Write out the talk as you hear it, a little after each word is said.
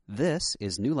This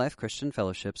is New Life Christian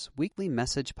Fellowship's weekly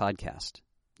message podcast.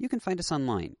 You can find us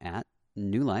online at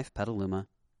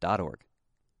newlifepetaluma.org.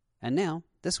 And now,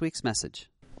 this week's message.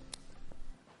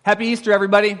 Happy Easter,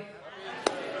 everybody.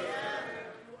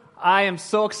 I am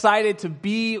so excited to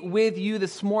be with you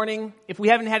this morning. If we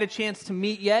haven't had a chance to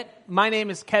meet yet, my name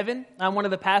is Kevin. I'm one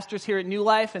of the pastors here at New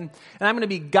Life, and I'm going to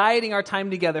be guiding our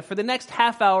time together for the next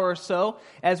half hour or so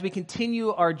as we continue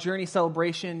our journey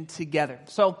celebration together.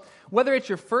 So whether it's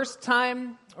your first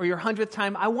time or your 100th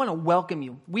time, I want to welcome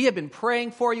you. We have been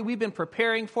praying for you. We've been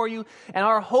preparing for you. And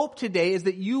our hope today is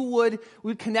that you would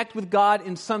connect with God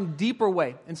in some deeper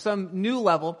way, in some new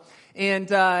level. And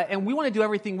we want to do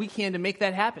everything we can to make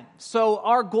that happen. So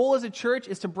our goal as a church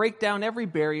is to break down every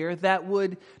barrier that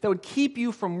would keep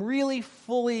you from really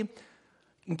fully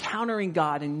encountering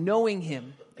God and knowing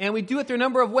Him. And we do it through a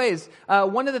number of ways.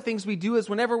 One of the things we do is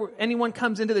whenever anyone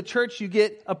comes into the church, you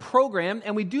get a program,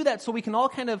 and we do that so we can all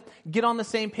kind of get on the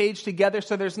same page together.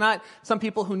 So there's not some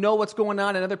people who know what's going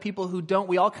on and other people who don't.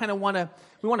 We all kind of want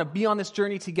to be on this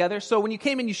journey together. So when you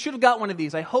came in, you should have got one of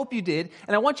these. I hope you did.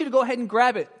 And I want you to go ahead and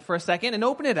grab it for a second and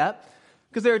open it up,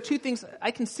 because there are two things.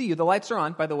 I can see you. The lights are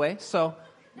on, by the way, so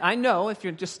I know if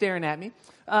you're just staring at me.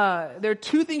 There are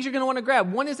two things you're going to want to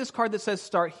grab. One is this card that says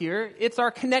Start Here. It's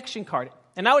our connection card.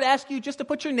 And I would ask you just to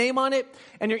put your name on it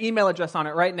and your email address on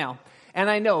it right now. And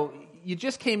I know you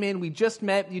just came in, we just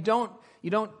met, you don't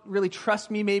really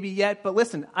trust me maybe yet, but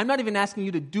listen, I'm not even asking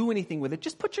you to do anything with it.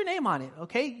 Just put your name on it,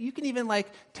 okay? You can even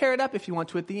tear it up if you want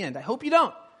to at the end. I hope you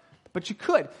don't, but you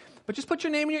could. But just put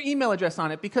your name and your email address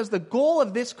on it, because the goal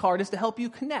of this card is to help you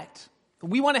connect.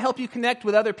 We want to help you connect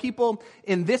with other people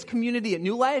in this community at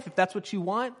New Life, if that's what you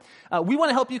want. We want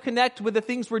to help you connect with the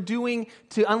things we're doing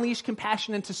to unleash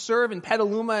compassion and to serve in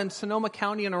Petaluma and Sonoma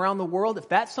County and around the world, if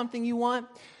that's something you want.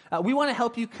 We want to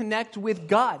help you connect with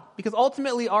God, because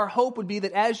ultimately our hope would be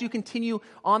that as you continue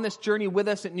on this journey with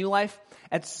us at New Life,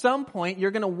 at some point you're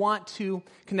going to want to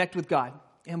connect with God.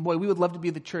 And boy, we would love to be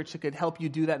the church that could help you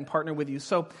do that and partner with you.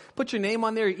 So put your name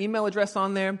on there, your email address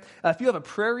on there. If you have a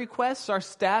prayer request, our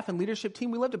staff and leadership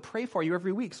team, we love to pray for you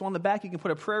every week. So on the back, you can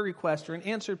put a prayer request or an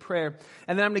answered prayer.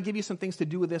 And then I'm going to give you some things to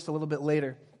do with this a little bit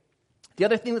later. The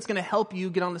other thing that's going to help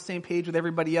you get on the same page with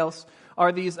everybody else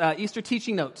are these Easter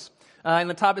teaching notes. In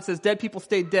the top it says, Dead People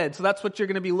Stay Dead. So that's what you're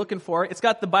going to be looking for. It's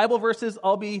got the Bible verses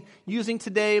I'll be using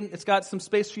today. It's got some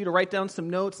space for you to write down some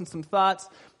notes and some thoughts,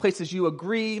 places you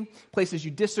agree, places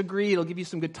you disagree. It'll give you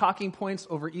some good talking points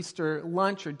over Easter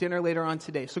lunch or dinner later on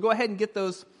today. So go ahead and get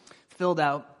those filled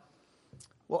out.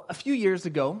 Well, a few years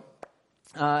ago,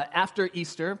 after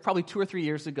Easter, probably 2 or 3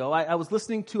 years ago, I was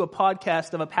listening to a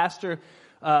podcast of a pastor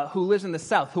who lives in the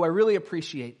South, who I really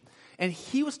appreciate. And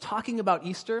he was talking about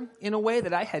Easter in a way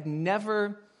that I had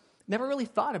never really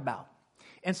thought about.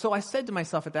 And so I said to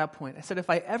myself at that point, I said, if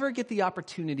I ever get the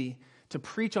opportunity to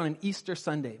preach on an Easter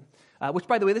Sunday, which,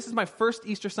 by the way, this is my first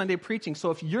Easter Sunday preaching. So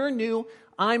if you're new,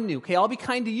 I'm new. Okay, I'll be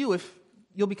kind to you if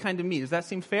you'll be kind to me. Does that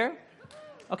seem fair?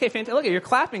 Okay, fantastic. Look, you're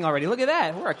clapping already. Look at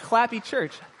that. We're a clappy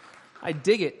church. I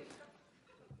dig it.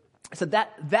 I said,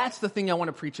 that's the thing I want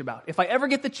to preach about. If I ever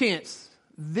get the chance,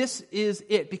 this is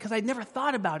it, because I'd never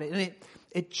thought about it. And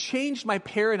it changed my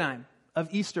paradigm of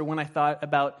Easter when I thought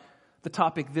about the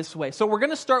topic this way. So we're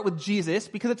going to start with Jesus,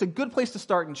 because it's a good place to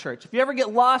start in church. If you ever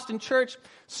get lost in church,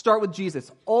 start with Jesus.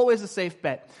 Always a safe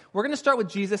bet. We're going to start with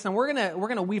Jesus, and we're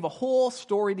going to weave a whole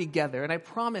story together. And I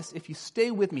promise, if you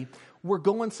stay with me, we're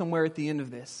going somewhere at the end of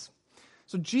this.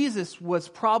 So Jesus was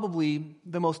probably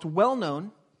the most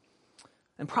well-known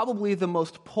and probably the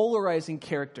most polarizing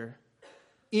character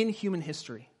in human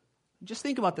history. Just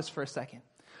think about this for a second.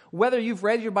 Whether you've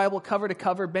read your Bible cover to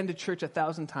cover, been to church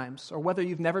 1,000 times, or whether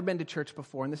you've never been to church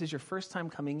before and this is your first time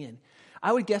coming in,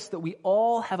 I would guess that we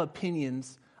all have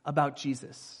opinions about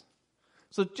Jesus.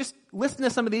 So just listen to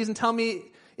some of these and tell me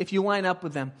if you line up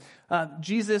with them.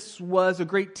 Jesus was a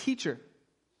great teacher.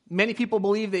 Many people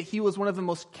believe that he was one of the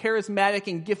most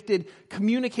charismatic and gifted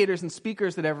communicators and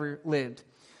speakers that ever lived.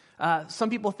 Some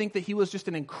people think that he was just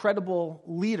an incredible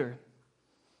leader.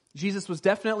 Jesus was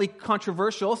definitely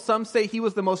controversial. Some say he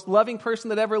was the most loving person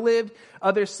that ever lived.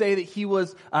 Others say that he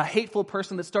was a hateful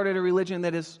person that started a religion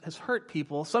that has hurt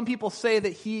people. Some people say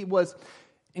that he was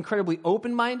incredibly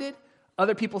open-minded.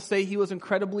 Other people say he was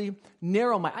incredibly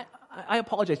narrow-minded. I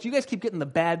apologize. You guys keep getting the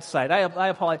bad side. I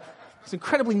apologize. He's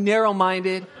incredibly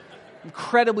narrow-minded,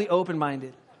 incredibly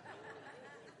open-minded.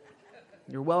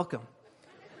 You're welcome.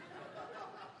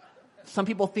 Some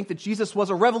people think that Jesus was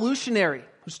a revolutionary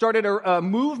who started a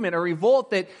movement, a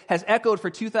revolt that has echoed for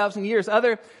 2,000 years.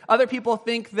 Other people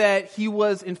think that he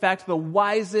was, in fact, the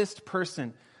wisest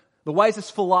person, the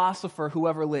wisest philosopher who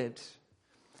ever lived.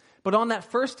 But on that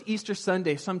first Easter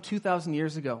Sunday, some 2,000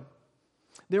 years ago,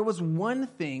 there was one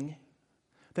thing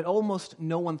that almost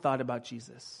no one thought about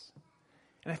Jesus.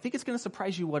 And I think it's going to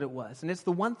surprise you what it was. And it's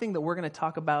the one thing that we're going to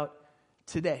talk about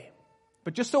today.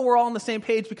 But just so we're all on the same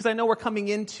page, because I know we're coming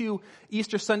into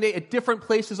Easter Sunday at different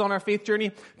places on our faith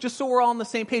journey, just so we're all on the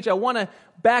same page, I want to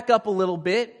back up a little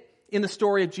bit in the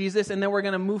story of Jesus, and then we're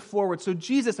going to move forward. So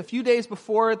Jesus, a few days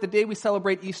before the day we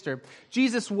celebrate Easter,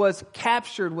 Jesus was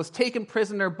captured, was taken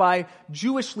prisoner by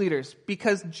Jewish leaders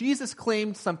because Jesus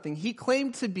claimed something. He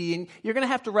claimed to be, and you're going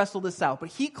to have to wrestle this out, but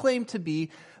he claimed to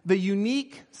be the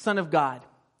unique Son of God.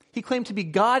 He claimed to be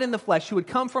God in the flesh who would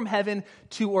come from heaven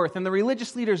to earth. And the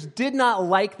religious leaders did not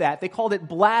like that. They called it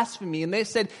blasphemy. And they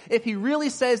said, if he really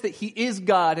says that he is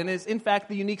God and is in fact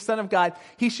the unique Son of God,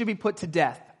 he should be put to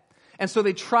death. And so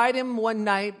they tried him one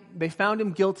night. They found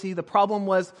him guilty. The problem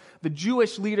was the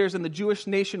Jewish leaders and the Jewish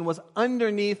nation was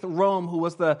underneath Rome, who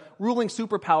was the ruling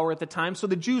superpower at the time. So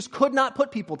the Jews could not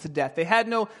put people to death. They had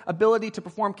no ability to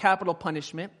perform capital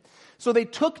punishment. So they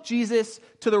took Jesus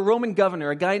to the Roman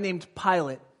governor, a guy named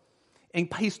Pilate. And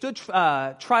he stood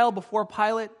trial before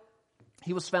Pilate.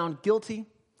 He was found guilty.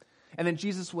 And then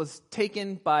Jesus was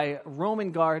taken by a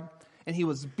Roman guard, and he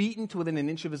was beaten to within an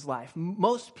inch of his life.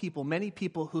 Most people, many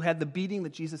people who had the beating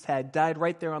that Jesus had died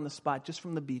right there on the spot just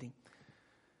from the beating.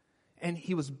 And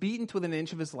he was beaten to within an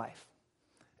inch of his life.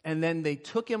 And then they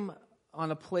took him on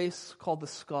a place called the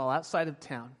Skull outside of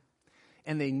town.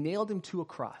 And they nailed him to a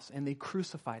cross, and they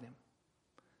crucified him.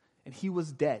 And he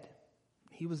was dead.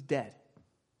 He was dead.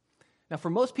 Now, for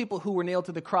most people who were nailed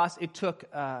to the cross, it took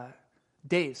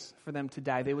days for them to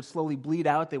die. They would slowly bleed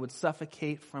out. They would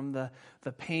suffocate from the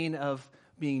pain of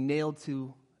being nailed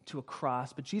to a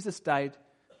cross. But Jesus died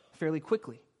fairly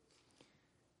quickly.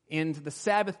 And the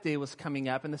Sabbath day was coming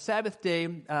up. And the Sabbath day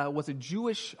was a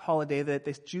Jewish holiday that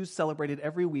the Jews celebrated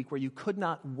every week where you could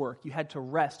not work. You had to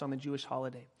rest on the Jewish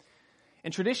holiday.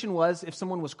 And tradition was, if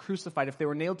someone was crucified, if they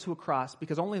were nailed to a cross,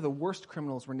 because only the worst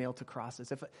criminals were nailed to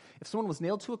crosses. If someone was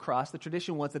nailed to a cross, the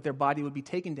tradition was that their body would be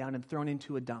taken down and thrown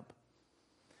into a dump.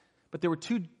 But there were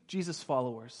two Jesus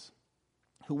followers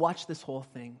who watched this whole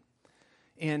thing,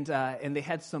 and they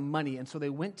had some money, and so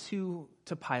they went to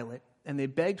Pilate, and they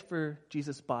begged for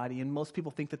Jesus' body, and most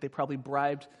people think that they probably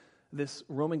bribed this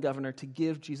Roman governor to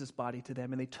give Jesus' body to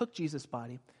them, and they took Jesus'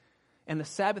 body. And the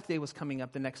Sabbath day was coming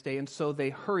up the next day, and so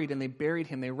they hurried and they buried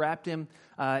him. They wrapped him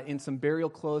in some burial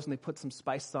clothes, and they put some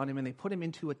spices on him, and they put him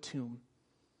into a tomb.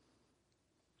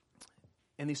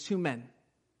 And these two men,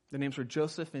 their names were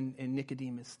Joseph and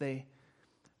Nicodemus, they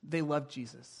loved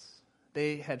Jesus.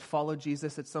 They had followed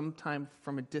Jesus at some time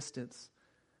from a distance,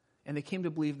 and they came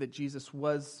to believe that Jesus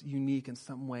was unique in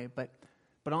some way. But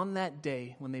on that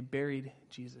day, when they buried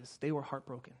Jesus, they were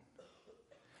heartbroken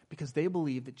because they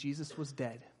believed that Jesus was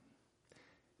dead.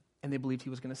 And they believed he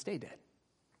was going to stay dead.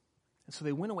 And so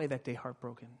they went away that day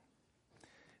heartbroken.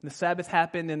 And the Sabbath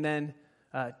happened, and then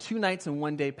 2 nights and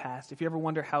 1 day passed. If you ever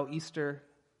wonder how Easter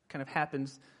kind of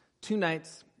happens, 2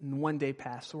 nights and 1 day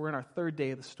passed. So we're in our 3rd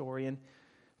day of the story. And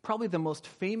probably the most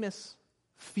famous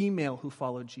female who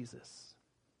followed Jesus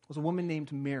was a woman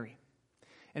named Mary.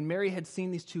 And Mary had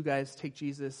seen these two guys take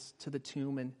Jesus to the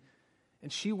tomb.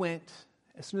 And she went,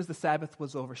 as soon as the Sabbath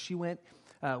was over, she went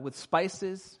with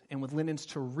spices and with linens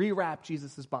to rewrap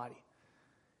Jesus' body.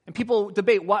 And people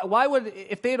debate, why would,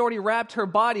 if they had already wrapped her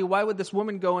body, why would this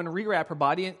woman go and rewrap her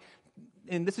body?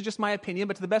 And this is just my opinion,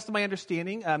 but to the best of my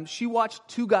understanding, she watched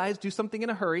 2 guys do something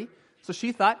in a hurry, so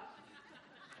she thought,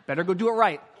 better go do it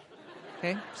right.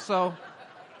 Okay, so...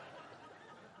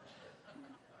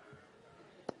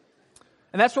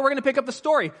 And that's where we're going to pick up the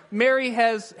story. Mary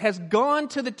has gone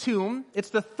to the tomb. It's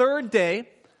the 3rd day.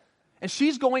 And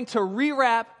she's going to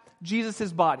rewrap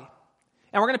Jesus' body.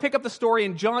 And we're going to pick up the story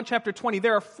in John chapter 20.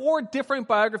 There are 4 different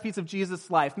biographies of Jesus'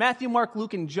 life. Matthew, Mark,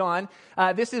 Luke, and John.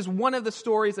 This is one of the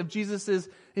stories of Jesus'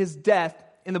 his death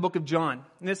in the book of John.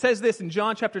 And it says this in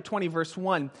John chapter 20, verse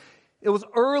 1. It was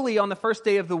early on the first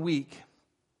day of the week.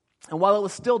 And while it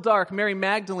was still dark, Mary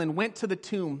Magdalene went to the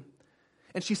tomb.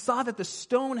 And she saw that the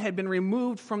stone had been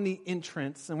removed from the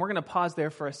entrance. And we're going to pause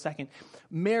there for a second.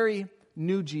 Mary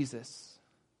knew Jesus.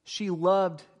 She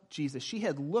loved Jesus. She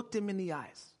had looked him in the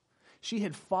eyes. She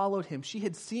had followed him. She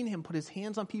had seen him put his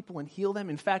hands on people and heal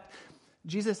them. In fact,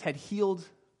 Jesus had healed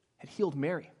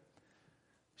Mary.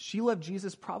 She loved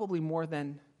Jesus probably more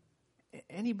than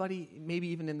anybody, maybe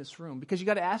even in this room. Because you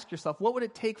got to ask yourself, what would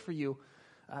it take for you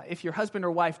if your husband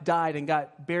or wife died and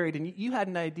got buried, and you had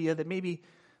an idea that maybe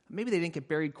they didn't get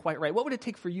buried quite right? What would it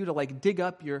take for you to dig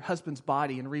up your husband's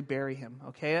body and rebury him?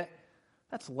 Okay.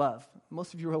 That's love.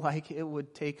 Most of you are like, it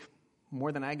would take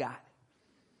more than I got.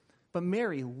 But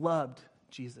Mary loved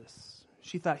Jesus.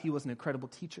 She thought he was an incredible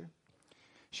teacher.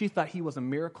 She thought he was a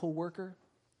miracle worker.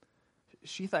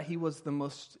 She thought he was the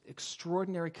most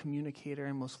extraordinary communicator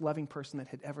and most loving person that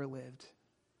had ever lived.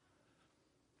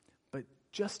 But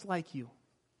just like you,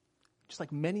 just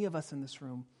like many of us in this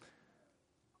room,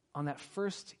 on that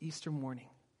first Easter morning,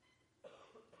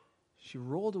 she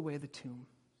rolled away the tomb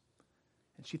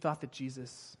and she thought that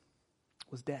Jesus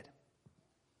was dead.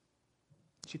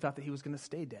 She thought that he was going to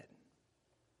stay dead.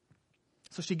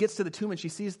 So she gets to the tomb and she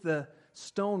sees the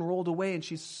stone rolled away, and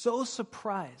she's so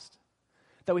surprised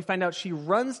that we find out she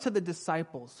runs to the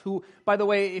disciples, who, by the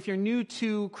way, if you're new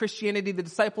to Christianity, the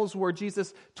disciples were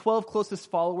Jesus' 12 closest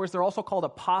followers. They're also called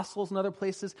apostles in other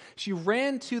places. She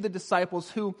ran to the disciples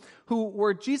who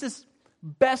were Jesus'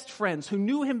 best friends, who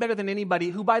knew him better than anybody,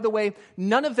 who, by the way,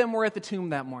 none of them were at the tomb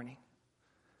that morning.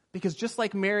 Because just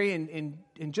like Mary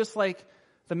and just like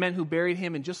the men who buried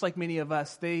him, and just like many of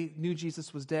us, they knew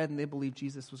Jesus was dead and they believed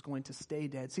Jesus was going to stay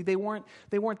dead. See, they weren't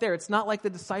there. It's not like the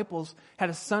disciples had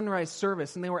a sunrise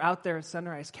service and they were out there at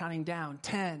sunrise counting down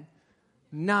 10,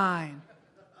 9,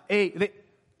 8.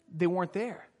 They weren't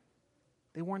there.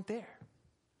 They weren't there.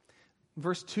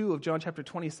 Verse 2 of John chapter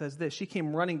 20 says this: she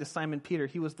came running to Simon Peter.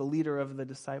 He was the leader of the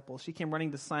disciples. She came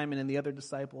running to Simon and the other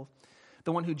disciple,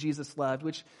 the one who Jesus loved,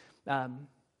 which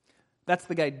that's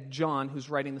the guy, John, who's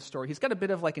writing the story. He's got a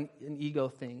bit of like an ego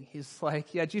thing. He's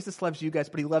like, yeah, Jesus loves you guys,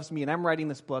 but he loves me, and I'm writing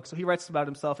this book. So he writes about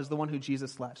himself as the one who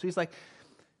Jesus loved. So he's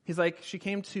like, she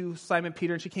came to Simon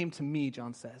Peter, and she came to me,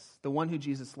 John says, the one who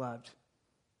Jesus loved.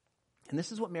 And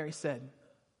this is what Mary said.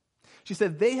 She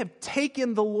said, they have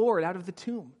taken the Lord out of the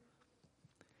tomb,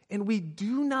 and we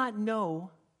do not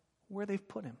know where they've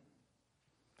put him.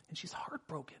 And she's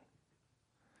heartbroken.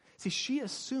 See, she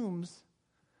assumes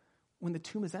when the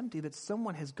tomb is empty that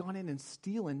someone has gone in and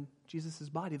stolen Jesus'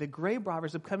 body. The grave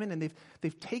robbers have come in and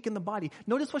they've taken the body.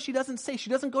 Notice what she doesn't say. She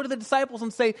doesn't go to the disciples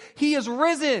and say, he is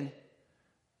risen.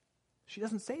 She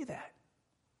doesn't say that.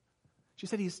 She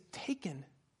said he's taken.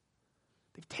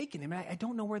 They've taken him. And I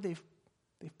don't know where they've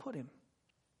put him.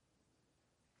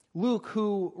 Luke,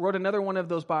 who wrote another one of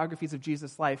those biographies of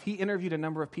Jesus' life, he interviewed a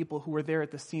number of people who were there at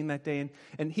the scene that day,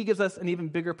 and he gives us an even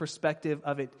bigger perspective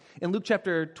of it. In Luke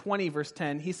chapter 20, verse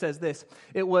 10, he says this: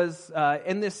 it was,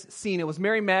 in this scene, it was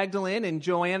Mary Magdalene and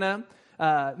Joanna,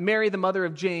 Mary the mother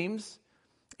of James,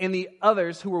 and the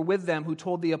others who were with them who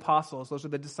told the apostles, those are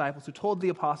the disciples, who told the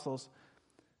apostles,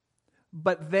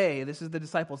 but they, this is the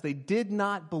disciples, they did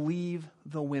not believe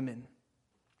the women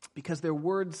because their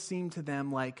words seemed to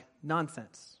them like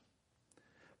nonsense.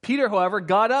 Peter, however,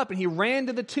 got up and he ran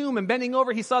to the tomb, and bending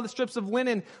over, he saw the strips of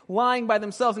linen lying by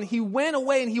themselves, and he went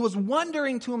away and he was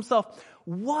wondering to himself,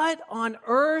 what on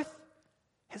earth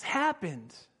has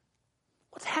happened?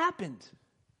 What's happened?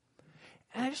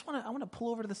 And I want to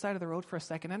pull over to the side of the road for a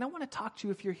second, and I want to talk to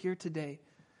you if you're here today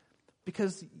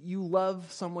because you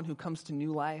love someone who comes to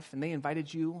New Life and they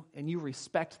invited you and you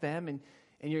respect them and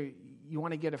you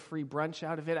want to get a free brunch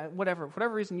out of it, whatever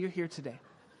reason you're here today.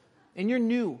 And you're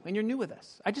new with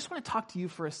us. I just want to talk to you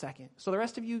for a second. So the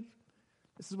rest of you,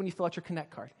 this is when you fill out your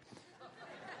Connect card.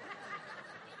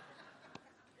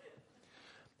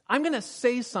 I'm going to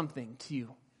say something to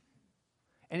you.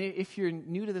 And if you're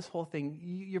new to this whole thing,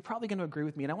 you're probably going to agree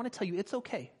with me. And I want to tell you, it's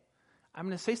okay. I'm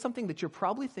going to say something that you're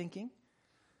probably thinking,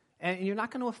 and you're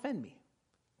not going to offend me.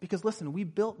 Because listen, we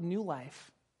built New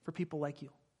Life for people like you.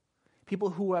 People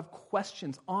who have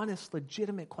questions, honest,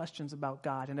 legitimate questions about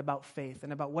God and about faith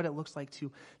and about what it looks like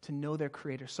to know their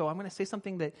Creator. So I'm going to say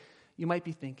something that you might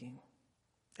be thinking.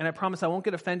 And I promise I won't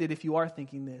get offended if you are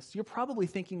thinking this. You're probably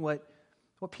thinking what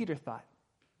Peter thought.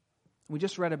 We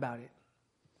just read about it.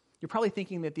 You're probably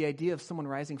thinking that the idea of someone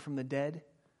rising from the dead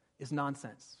is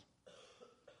nonsense.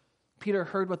 Peter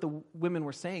heard what the women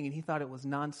were saying, and he thought it was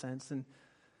nonsense. And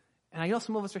I know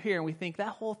some of us are here and we think that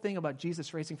whole thing about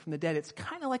Jesus raising from the dead, it's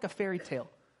kind of like a fairy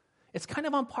tale. It's kind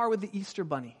of on par with the Easter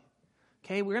bunny.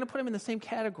 Okay, we're going to put them in the same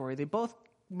category. They both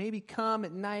maybe come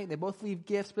at night, they both leave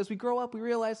gifts, but as we grow up, we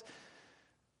realize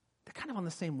they're kind of on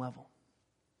the same level.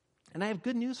 And I have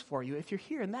good news for you. If you're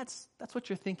here and that's what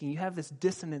you're thinking, you have this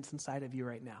dissonance inside of you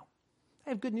right now.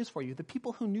 I have good news for you. The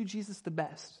people who knew Jesus the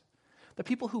best, the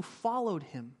people who followed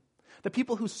him, the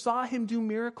people who saw him do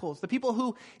miracles, the people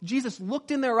who Jesus looked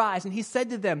in their eyes and he said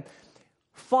to them,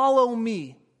 follow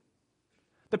me.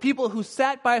 The people who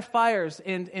sat by fires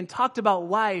and talked about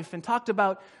life and talked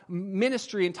about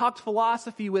ministry and talked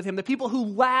philosophy with him, the people who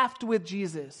laughed with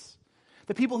Jesus,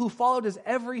 the people who followed his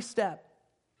every step,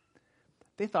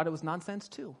 they thought it was nonsense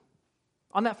too.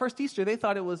 On that first Easter, they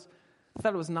thought it was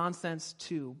nonsense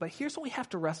too. But here's what we have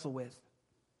to wrestle with.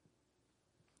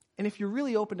 And if you're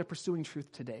really open to pursuing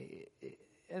truth today,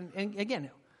 and again,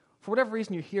 for whatever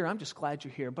reason you're here, I'm just glad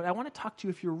you're here. But I want to talk to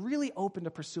you, if you're really open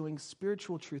to pursuing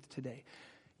spiritual truth today,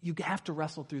 you have to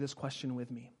wrestle through this question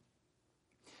with me.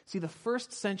 See, the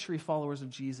first century followers of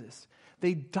Jesus,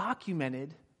 they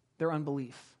documented their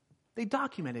unbelief. They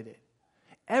documented it.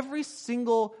 Every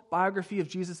single biography of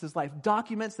Jesus' life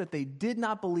documents that they did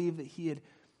not believe that he had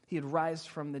risen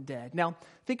from the dead. Now,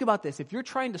 think about this. If you're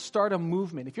trying to start a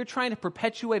movement, if you're trying to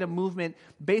perpetuate a movement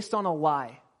based on a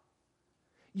lie,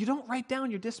 you don't write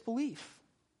down your disbelief,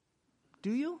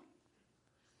 do you?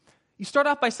 You start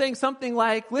off by saying something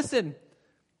like, listen,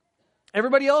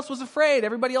 everybody else was afraid,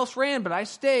 everybody else ran, but I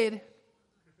stayed.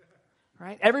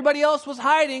 Right? Everybody else was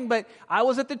hiding, but I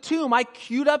was at the tomb. I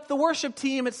queued up the worship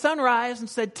team at sunrise and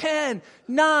said 10,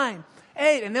 9,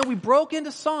 8, and then we broke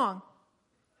into song.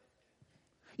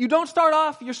 You don't start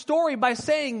off your story by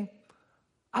saying,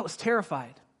 I was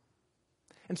terrified,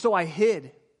 and so I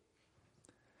hid.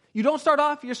 You don't start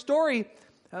off your story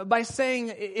by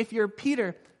saying, if you're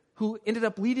Peter, who ended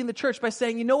up leading the church, by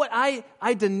saying, you know what,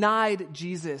 I denied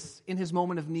Jesus in his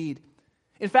moment of need.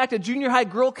 In fact, a junior high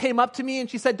girl came up to me and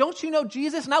she said, don't you know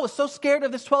Jesus? And I was so scared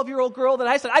of this 12-year-old girl that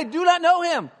I said, I do not know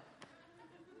him.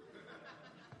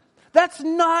 That's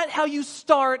not how you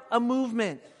start a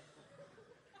movement.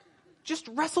 Just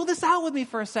wrestle this out with me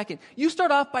for a second. You start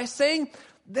off by saying,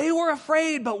 they were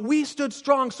afraid, but we stood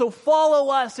strong, so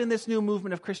follow us in this new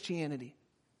movement of Christianity.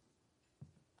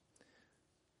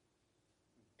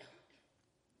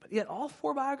 But yet all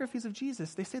 4 biographies of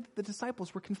Jesus, they say that the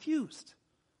disciples were confused.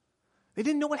 They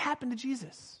didn't know what happened to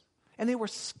Jesus. And they were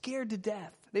scared to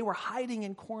death. They were hiding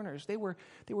in corners. They were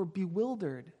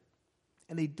bewildered.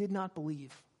 And they did not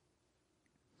believe.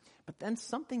 But then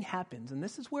something happens. And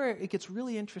this is where it gets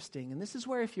really interesting. And this is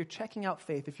where, if you're checking out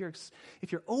faith, if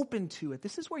you're open to it,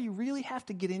 this is where you really have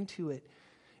to get into it.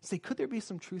 Say, could there be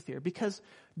some truth here? Because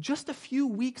just a few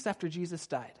weeks after Jesus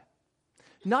died,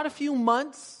 not a few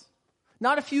months,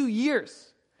 not a few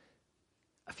years,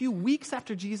 a few weeks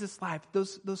after Jesus' life,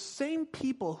 those same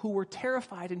people who were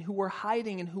terrified and who were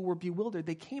hiding and who were bewildered,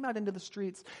 they came out into the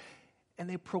streets and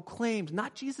they proclaimed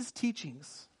not Jesus'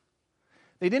 teachings.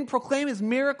 They didn't proclaim his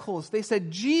miracles. They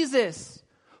said, Jesus,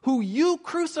 who you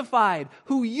crucified,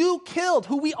 who you killed,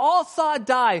 who we all saw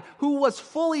die, who was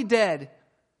fully dead,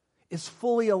 is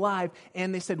fully alive.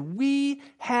 And they said, we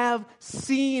have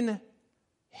seen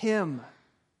him.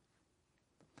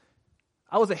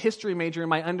 I was a history major in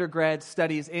my undergrad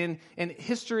studies. In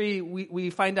history, we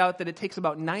find out that it takes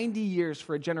about 90 years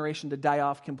for a generation to die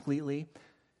off completely.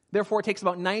 Therefore, it takes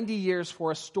about 90 years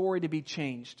for a story to be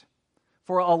changed,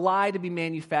 for a lie to be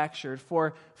manufactured,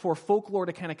 for folklore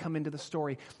to kind of come into the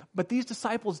story. But these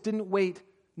disciples didn't wait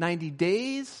 90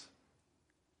 days.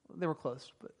 They were close,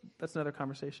 but that's another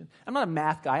conversation. I'm not a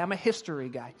math guy. I'm a history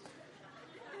guy.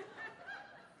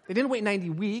 They didn't wait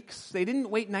 90 weeks. They didn't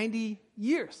wait 90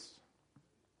 years.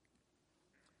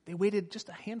 They waited just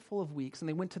a handful of weeks, and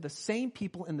they went to the same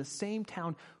people in the same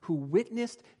town who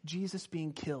witnessed Jesus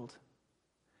being killed.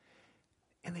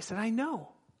 And they said, I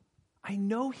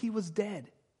know he was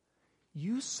dead.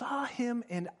 You saw him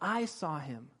and I saw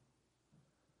him.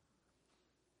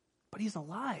 But he's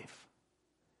alive.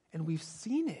 And we've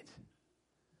seen it.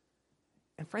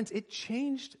 And friends, it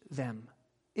changed them.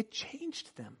 It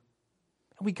changed them.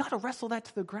 And we got to wrestle that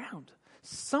to the ground.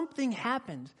 Something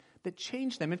happened that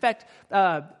changed them. In fact,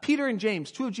 Peter and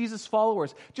James, 2 of Jesus'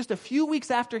 followers, just a few weeks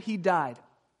after he died,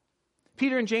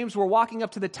 Peter and James were walking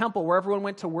up to the temple where everyone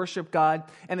went to worship God,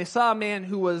 and they saw a man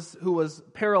who was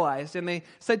paralyzed, and they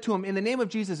said to him, in the name of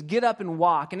Jesus, get up and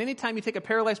walk. And anytime you take a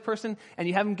paralyzed person and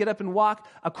you have him get up and walk,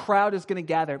 a crowd is going to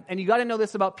gather. And you got to know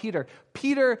this about Peter.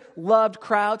 Peter loved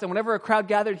crowds, and whenever a crowd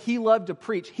gathered, he loved to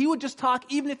preach. He would just talk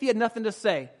even if he had nothing to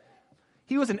say.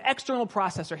 He was an external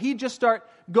processor. He'd just start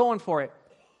going for it.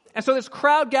 And so this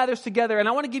crowd gathers together, and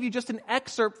I want to give you just an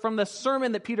excerpt from the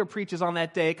sermon that Peter preaches on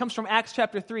that day. It comes from Acts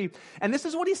chapter 3. And this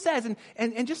is what he says,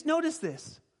 and just notice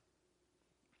this.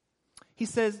 He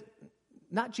says,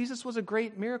 not Jesus was a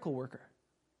great miracle worker.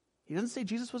 He doesn't say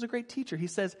Jesus was a great teacher. He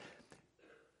says,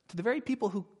 to the very people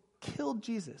who killed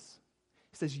Jesus,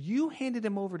 he says, you handed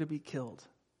him over to be killed.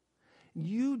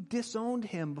 You disowned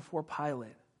him before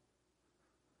Pilate,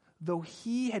 though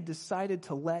he had decided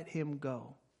to let him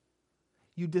go.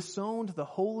 You disowned the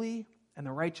holy and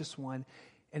the righteous one,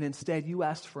 and instead you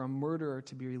asked for a murderer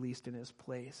to be released in his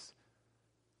place.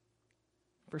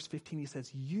 Verse 15, he says,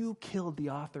 you killed the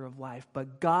author of life,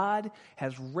 but God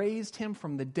has raised him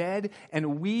from the dead,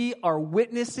 and we are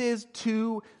witnesses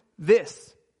to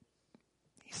this.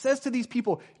 He says to these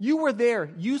people, you were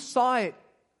there, you saw it,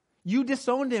 you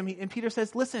disowned him. And Peter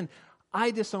says, listen,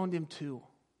 I disowned him too.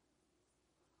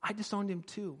 I disowned him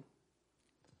too.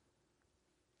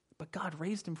 But God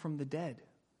raised him from the dead.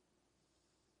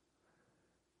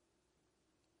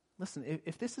 Listen,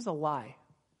 if this is a lie,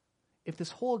 if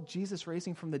this whole Jesus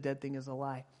raising from the dead thing is a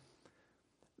lie,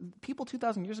 people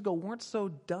 2,000 years ago weren't so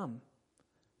dumb.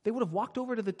 They would have walked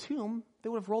over to the tomb, they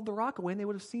would have rolled the rock away, and they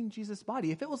would have seen Jesus'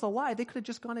 body. If it was a lie, they could have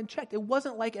just gone and checked. It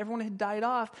wasn't like everyone had died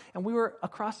off and we were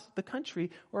across the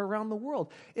country or around the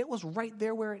world. It was right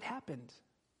there where it happened.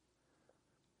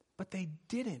 But they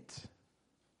didn't.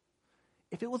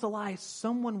 If it was a lie,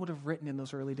 someone would have written in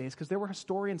those early days, because there were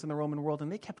historians in the Roman world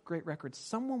and they kept great records.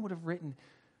 Someone would have written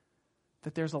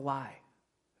that there's a lie,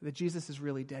 that Jesus is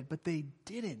really dead, but they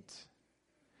didn't.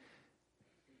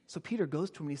 So Peter goes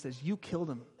to him and he says, you killed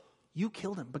him. You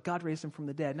killed him, but God raised him from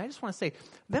the dead. And I just want to say,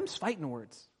 them's fighting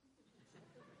words.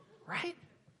 Right?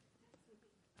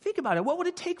 Think about it. What would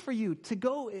it take for you to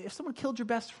go, if someone killed your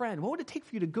best friend, what would it take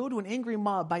for you to go to an angry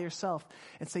mob by yourself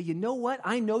and say, you know what?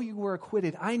 I know you were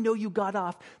acquitted. I know you got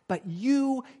off, but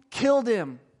you killed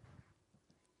him.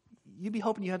 You'd be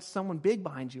hoping you had someone big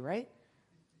behind you, right?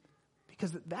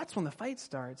 Because that's when the fight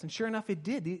starts. And sure enough, it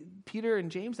did. Peter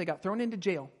and James, they got thrown into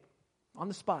jail on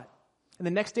the spot. And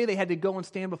the next day they had to go and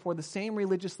stand before the same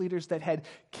religious leaders that had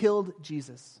killed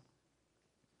Jesus.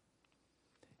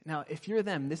 Now, if you're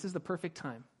them, this is the perfect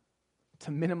time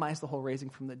to minimize the whole raising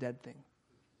from the dead thing.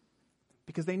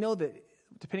 Because they know that,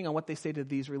 depending on what they say to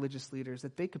these religious leaders,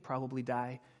 that they could probably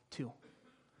die too.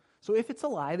 So if it's a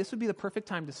lie, this would be the perfect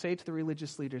time to say to the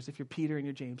religious leaders, if you're Peter and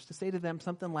you're James, to say to them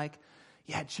something like,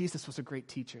 yeah, Jesus was a great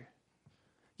teacher.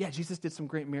 Yeah, Jesus did some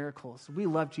great miracles. We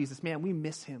love Jesus. Man, we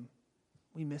miss him.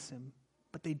 We miss him.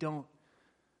 But they don't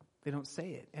say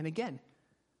it. And again,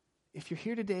 if you're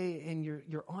here today and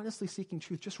you're honestly seeking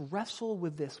truth, just wrestle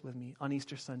with this with me on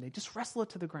Easter Sunday. Just wrestle it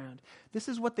to the ground. This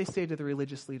is what they say to the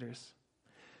religious leaders.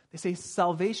 They say,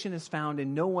 salvation is found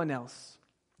in no one else,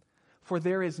 for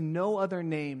there is no other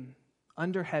name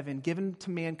under heaven given to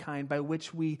mankind by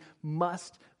which we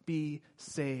must be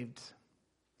saved.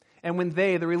 And when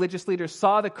the religious leaders,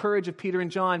 saw the courage of Peter and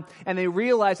John, and they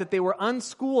realized that they were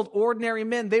unschooled, ordinary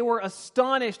men, they were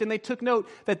astonished, and they took note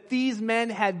that these men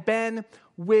had been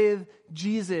with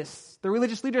Jesus. The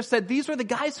religious leaders said, these were the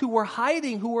guys who were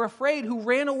hiding, who were afraid, who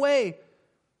ran away,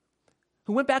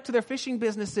 who went back to their fishing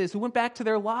businesses, who went back to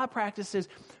their law practices.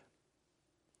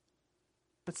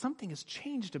 But something has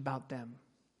changed about them.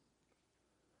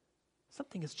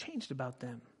 Something has changed about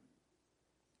them.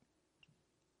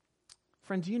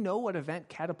 Friend, do you know what event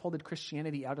catapulted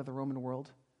Christianity out of the Roman world?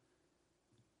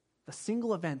 The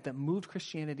single event that moved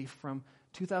Christianity from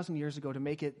 2,000 years ago to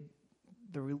make it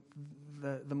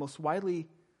the most widely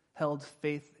held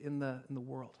faith in the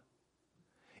world.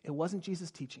 It wasn't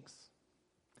Jesus' teachings.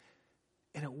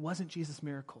 And it wasn't Jesus'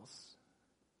 miracles.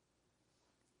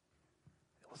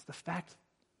 It was the fact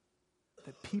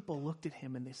that people looked at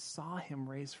him and they saw him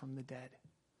raised from the dead.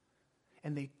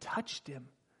 And they touched him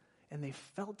and they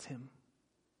felt him.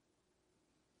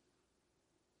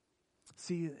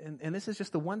 See, and this is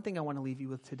just the one thing I want to leave you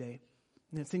with today.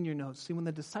 And it's in your notes. See, when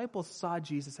the disciples saw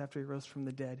Jesus after he rose from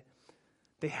the dead,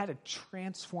 they had a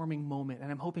transforming moment.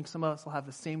 And I'm hoping some of us will have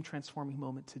the same transforming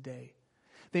moment today.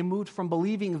 They moved from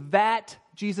believing that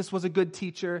Jesus was a good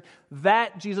teacher,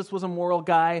 that Jesus was a moral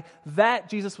guy, that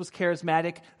Jesus was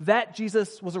charismatic, that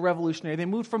Jesus was a revolutionary. They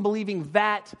moved from believing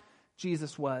that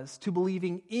Jesus was to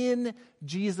believing in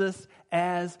Jesus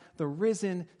as the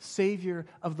risen Savior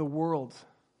of the world.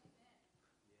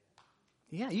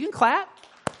 Yeah, you can clap.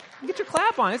 You can get your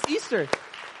clap on. It's Easter.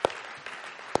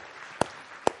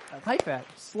 I like that.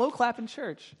 Slow clap in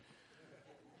church.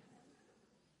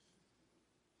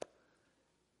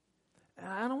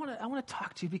 I want to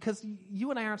talk to you because you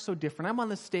and I aren't so different. I'm on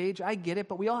the stage. I get it,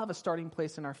 but we all have a starting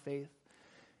place in our faith.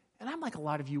 And I'm like a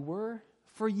lot of you were.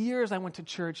 For years, I went to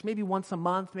church, maybe once a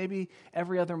month, maybe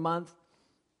every other month.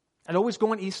 I'd always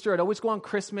go on Easter. I'd always go on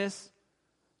Christmas.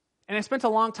 And I spent a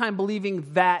long time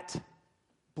believing that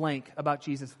blank about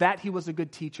Jesus, that he was a good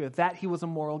teacher, that he was a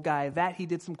moral guy, that he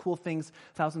did some cool things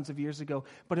thousands of years ago.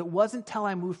 But it wasn't until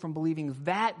I moved from believing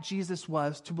that Jesus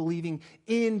was to believing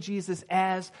in Jesus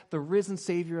as the risen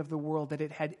Savior of the world that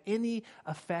it had any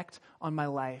effect on my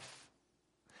life,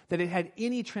 that it had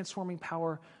any transforming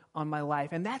power on my life.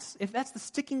 And if that's the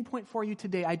sticking point for you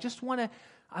today, I want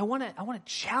to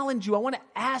challenge you. I want to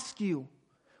ask you,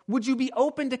 would you be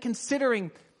open to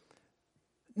considering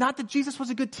not that Jesus was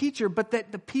a good teacher, but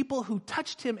that the people who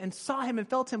touched him and saw him and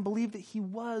felt him believed that he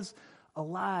was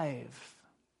alive?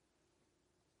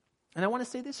 And I want to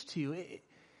say this to you.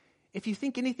 If you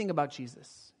think anything about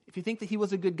Jesus, if you think that he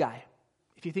was a good guy,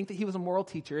 if you think that he was a moral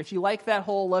teacher, if you like that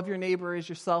whole love your neighbor as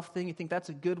yourself thing, you think that's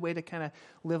a good way to kind of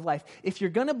live life. If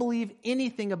you're going to believe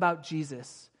anything about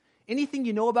Jesus, anything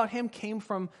you know about him came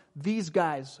from these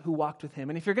guys who walked with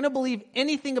him. And if you're going to believe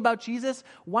anything about Jesus,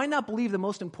 why not believe the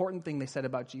most important thing they said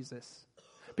about Jesus?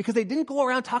 Because they didn't go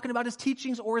around talking about his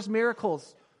teachings or his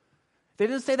miracles. They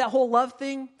didn't say that whole love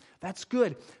thing. That's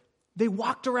good. They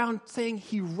walked around saying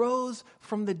he rose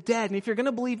from the dead. And if you're going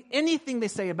to believe anything they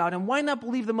say about him, why not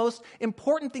believe the most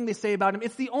important thing they say about him?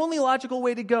 It's the only logical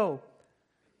way to go.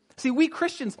 See, we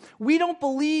Christians, we don't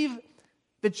believe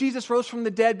that Jesus rose from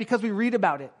the dead because we read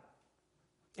about it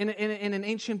in an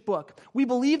ancient book. We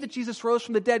believe that Jesus rose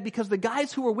from the dead because the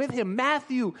guys who were with him,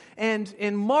 Matthew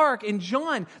and Mark and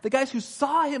John, the guys who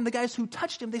saw him, the guys who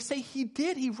touched him, they say he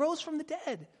did. He rose from the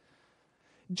dead.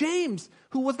 James,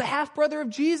 who was the half-brother of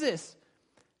Jesus,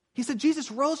 he said Jesus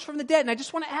rose from the dead. And I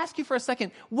just want to ask you for a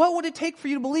second, what would it take for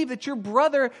you to believe that your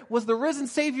brother was the risen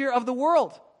Savior of the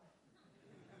world?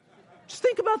 Just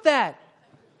think about that.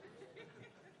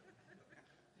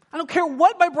 I don't care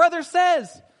what my brother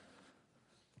says.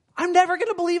 I'm never going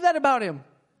to believe that about him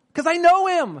because I know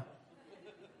him.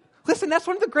 Listen, that's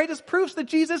one of the greatest proofs that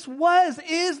Jesus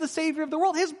is the Savior of the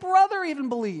world. His brother even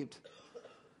believed.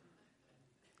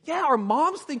 Yeah, our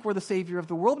moms think we're the Savior of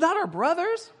the world, not our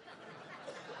brothers.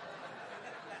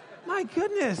 My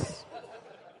goodness.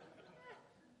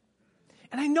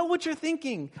 And I know what you're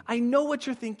thinking.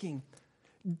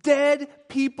 Dead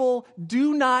people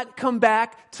do not come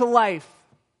back to life.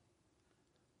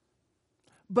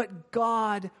 But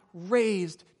God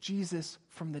raised Jesus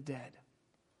from the dead.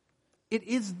 It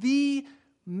is the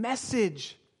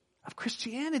message of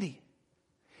Christianity.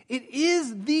 It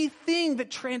is the thing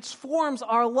that transforms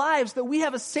our lives, that we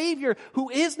have a Savior who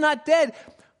is not dead,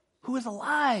 who is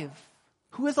alive,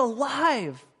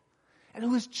 and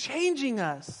who is changing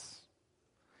us.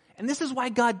 And this is why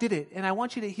God did it, and I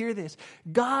want you to hear this.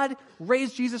 God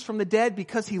raised Jesus from the dead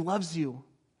because he loves you.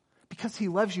 Because he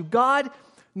loves you. God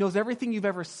knows everything you've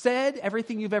ever said,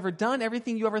 everything you've ever done,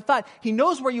 everything you ever thought. He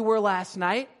knows where you were last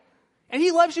night, and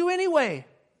he loves you anyway.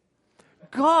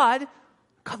 God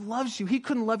loves you. He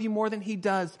couldn't love you more than he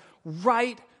does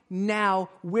right now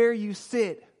where you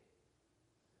sit.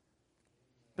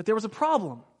 But there was a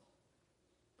problem.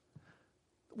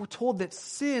 We're told that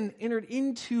sin entered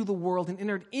into the world and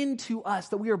entered into us,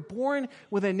 that we are born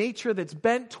with a nature that's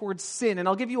bent towards sin. And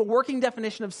I'll give you a working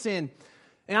definition of sin.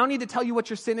 And I don't need to tell you what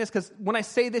your sin is, because when I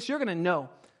say this, you're going to know.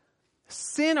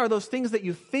 Sin are those things that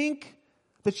you think,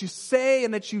 that you say,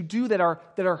 and that you do that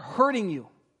are hurting you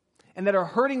and that are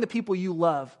hurting the people you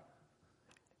love.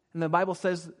 And the Bible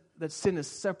says that sin has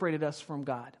separated us from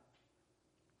God.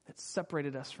 It's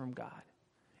separated us from God.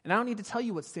 And I don't need to tell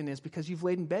you what sin is, because you've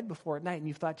laid in bed before at night and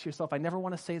you've thought to yourself, I never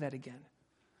want to say that again.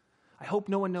 I hope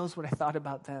no one knows what I thought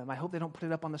about them. I hope they don't put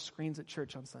it up on the screens at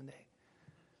church on Sunday.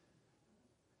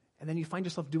 And then you find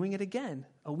yourself doing it again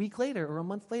a week later or a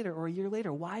month later or a year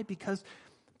later. Why? Because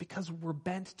we're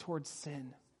bent towards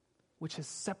sin, which has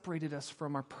separated us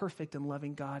from our perfect and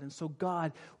loving God. And so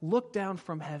God looked down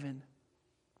from heaven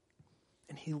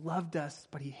and he loved us,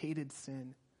 but he hated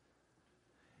sin.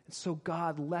 And so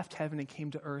God left heaven and came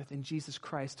to earth in Jesus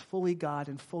Christ, fully God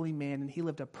and fully man, and he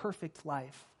lived a perfect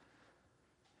life.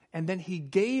 And then he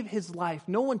gave his life.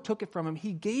 No one took it from him.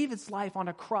 He gave his life on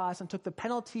a cross and took the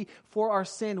penalty for our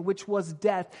sin, which was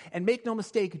death. And make no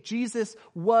mistake, Jesus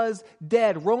was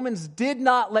dead. Romans did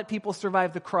not let people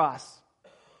survive the cross.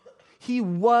 He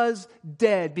was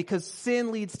dead because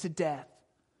sin leads to death.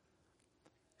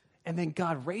 And then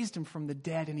God raised him from the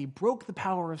dead, and he broke the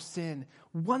power of sin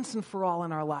once and for all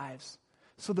in our lives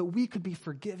so that we could be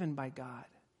forgiven by God,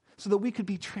 so that we could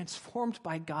be transformed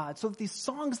by God, so that these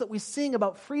songs that we sing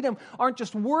about freedom aren't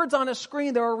just words on a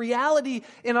screen, they're a reality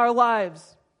in our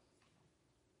lives.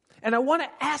 And I want to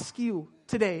ask you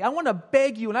today, I want to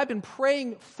beg you, and I've been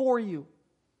praying for you,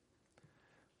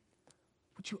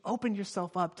 would you open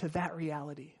yourself up to that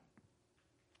reality?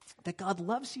 That God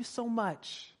loves you so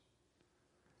much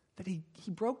that he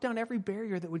broke down every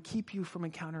barrier that would keep you from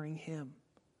encountering him.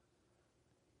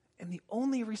 And the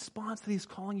only response that he's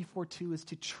calling you for too is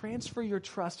to transfer your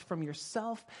trust from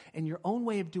yourself and your own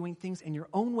way of doing things and your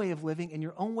own way of living and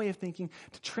your own way of thinking,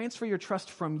 to transfer your trust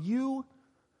from you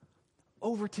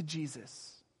over to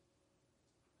Jesus.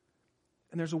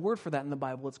 And there's a word for that in the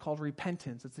Bible. It's called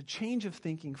repentance. It's a change of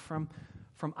thinking from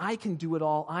I can do it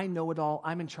all, I know it all,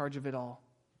 I'm in charge of it all,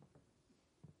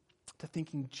 to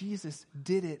thinking Jesus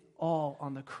did it all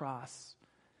on the cross.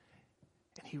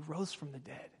 And he rose from the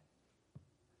dead.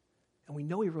 And we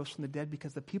know he rose from the dead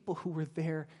because the people who were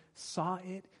there saw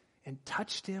it and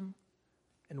touched him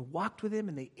and walked with him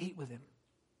and they ate with him.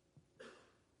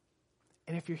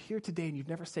 And if you're here today and you've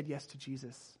never said yes to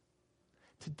Jesus,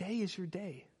 today is your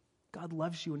day. God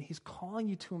loves you and he's calling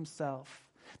you to himself.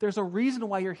 There's a reason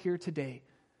why you're here today.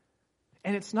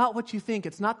 And it's not what you think.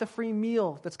 It's not the free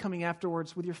meal that's coming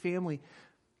afterwards with your family.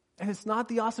 And it's not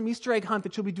the awesome Easter egg hunt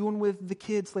that you'll be doing with the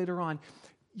kids later on.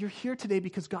 You're here today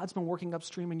because God's been working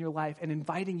upstream in your life and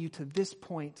inviting you to this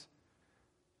point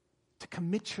to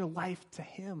commit your life to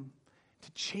him,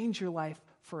 to change your life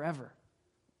forever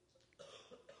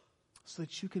so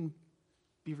that you can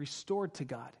be restored to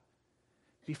God,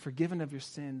 be forgiven of your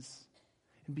sins,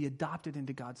 and be adopted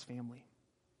into God's family.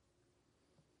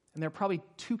 And there are probably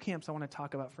two camps I want to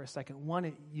talk about for a second.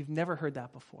 One, you've never heard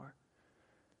that before.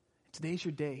 Today's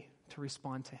your day to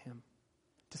respond to him,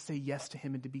 to say yes to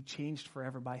him, and to be changed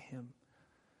forever by him.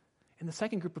 And the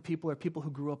second group of people are people who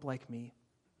grew up like me,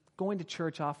 going to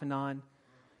church off and on,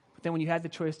 but then when you had the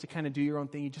choice to kind of do your own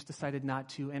thing, you just decided not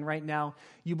to. And right now,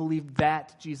 you believe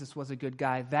that Jesus was a good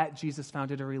guy, that Jesus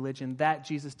founded a religion, that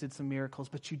Jesus did some miracles,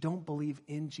 but you don't believe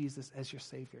in Jesus as your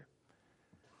Savior.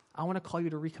 I want to call you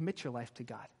to recommit your life to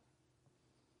God,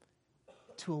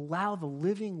 to allow the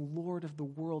living Lord of the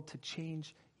world to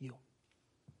change you.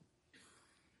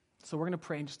 So we're going to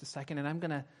pray in just a second, and I'm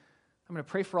going to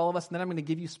pray for all of us, and then I'm going to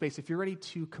give you space. If you're ready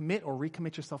to commit or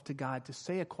recommit yourself to God, to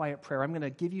say a quiet prayer, I'm going to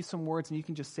give you some words, and you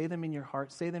can just say them in your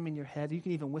heart, say them in your head. You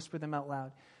can even whisper them out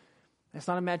loud. It's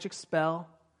not a magic spell.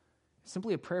 It's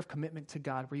simply a prayer of commitment to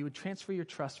God, where you would transfer your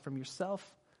trust from yourself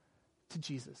to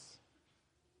Jesus.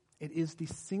 It is the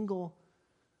single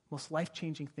most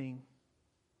life-changing thing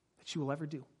that you will ever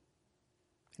do.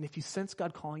 And if you sense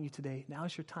God calling you today, now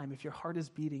is your time. If your heart is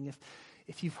beating,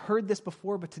 if you've heard this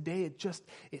before, but today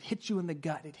it hits you in the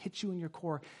gut, it hits you in your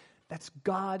core, that's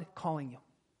God calling you.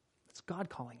 It's God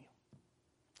calling you.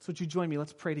 So would you join me?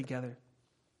 Let's pray together.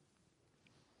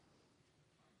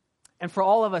 And for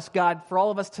all of us, God, for all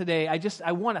of us today,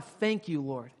 I want to thank you,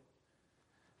 Lord,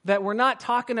 that we're not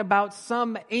talking about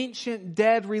some ancient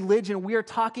dead religion. We are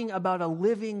talking about a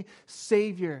living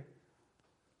Savior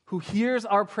who hears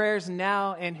our prayers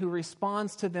now and who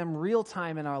responds to them real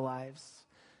time in our lives.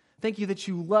 Thank you that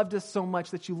you loved us so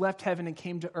much, that you left heaven and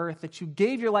came to earth, that you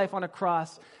gave your life on a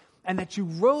cross, and that you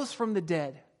rose from the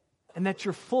dead, and that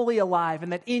you're fully alive,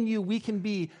 and that in you we can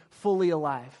be fully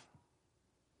alive.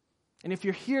 And if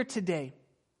you're here today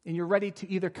and you're ready to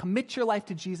either commit your life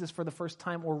to Jesus for the first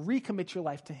time or recommit your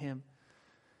life to him,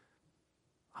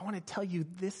 I want to tell you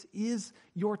this is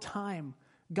your time.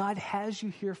 God has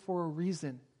you here for a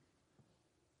reason.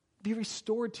 Be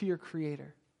restored to your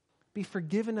Creator. Be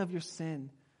forgiven of your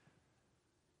sin.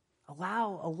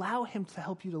 Allow him to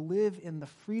help you to live in the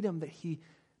freedom that he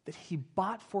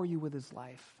bought for you with his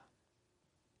life.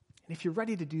 And if you're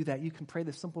ready to do that, you can pray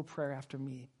this simple prayer after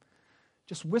me.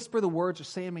 Just whisper the words or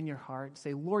say them in your heart.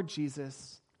 Say, Lord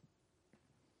Jesus,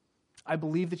 I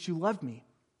believe that you love me.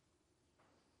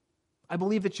 I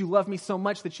believe that you love me so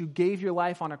much that you gave your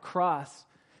life on a cross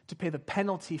to pay the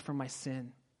penalty for my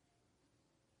sin.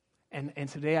 And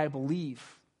today I believe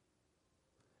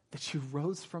that you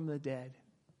rose from the dead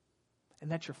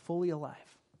and that you're fully alive.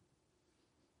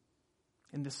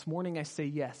 And this morning I say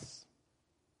yes.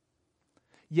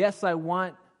 Yes, I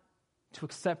want to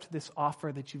accept this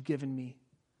offer that you've given me.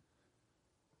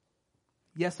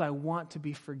 Yes, I want to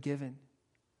be forgiven.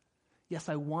 Yes,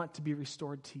 I want to be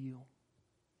restored to you.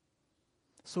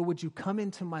 So would you come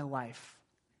into my life?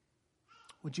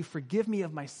 Would you forgive me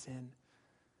of my sin?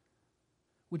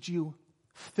 Would you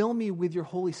fill me with your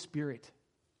Holy Spirit?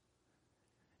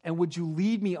 And would you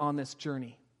lead me on this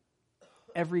journey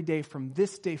every day from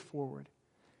this day forward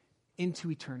into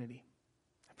eternity?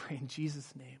 I pray in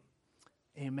Jesus' name.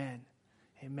 Amen.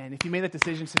 Amen. If you made that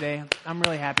decision today, I'm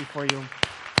really happy for you.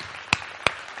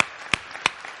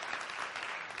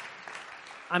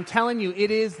 I'm telling you, it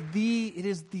is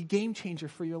the game changer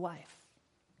for your life.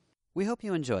 We hope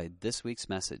you enjoyed this week's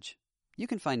message. You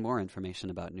can find more information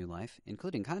about New Life,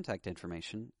 including contact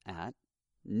information, at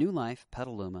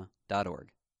newlifepetaluma.org.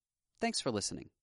 Thanks for listening.